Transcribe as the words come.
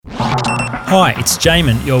Hi, it's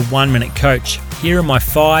Jamin, your 1 Minute Coach. Here are my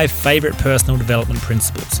 5 favourite personal development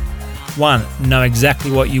principles. 1. Know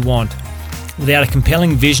exactly what you want. Without a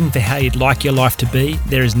compelling vision for how you'd like your life to be,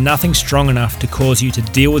 there is nothing strong enough to cause you to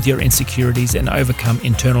deal with your insecurities and overcome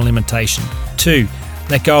internal limitation. 2.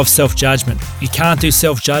 Let go of self-judgment. You can't do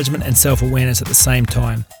self-judgment and self-awareness at the same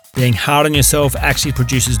time. Being hard on yourself actually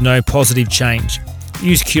produces no positive change.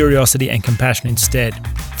 Use curiosity and compassion instead.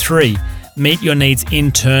 3. Meet your needs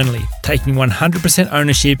internally, taking 100%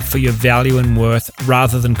 ownership for your value and worth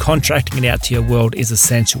rather than contracting it out to your world is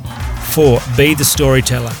essential. 4. Be the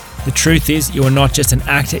storyteller. The truth is, you are not just an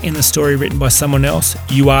actor in the story written by someone else,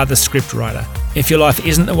 you are the scriptwriter. If your life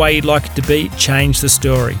isn't the way you'd like it to be, change the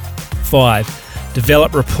story. 5.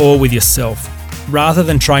 Develop rapport with yourself. Rather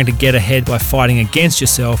than trying to get ahead by fighting against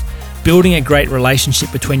yourself, building a great relationship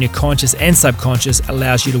between your conscious and subconscious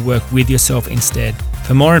allows you to work with yourself instead.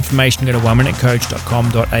 For more information, go to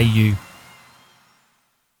oneminutecoach.com.au.